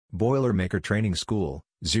Boilermaker Training School,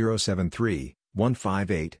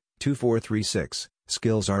 073-158-2436.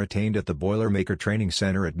 Skills are attained at the Boilermaker Training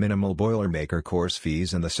Center at minimal Boilermaker course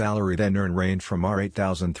fees, and the salary then earn range from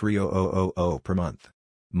R$8,300 per month.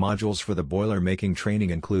 Modules for the Boilermaking training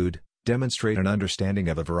include: demonstrate an understanding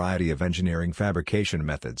of a variety of engineering fabrication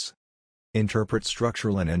methods. Interpret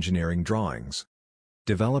structural and engineering drawings.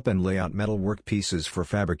 Develop and lay out metal work pieces for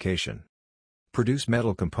fabrication. Produce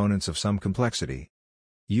metal components of some complexity.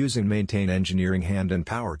 Use and maintain engineering hand and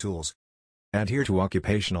power tools. Adhere to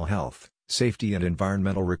occupational health, safety and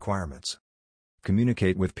environmental requirements.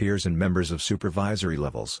 Communicate with peers and members of supervisory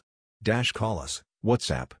levels. Call us,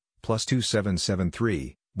 WhatsApp,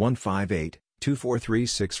 +2773 158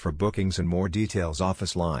 2436 for bookings and more details.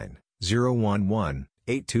 Office line, 011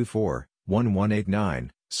 824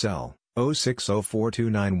 1189, cell,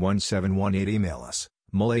 0604291718. Email us,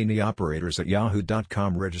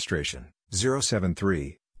 mulaney@yahoo.com. Registration,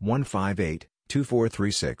 073 158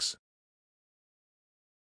 2436.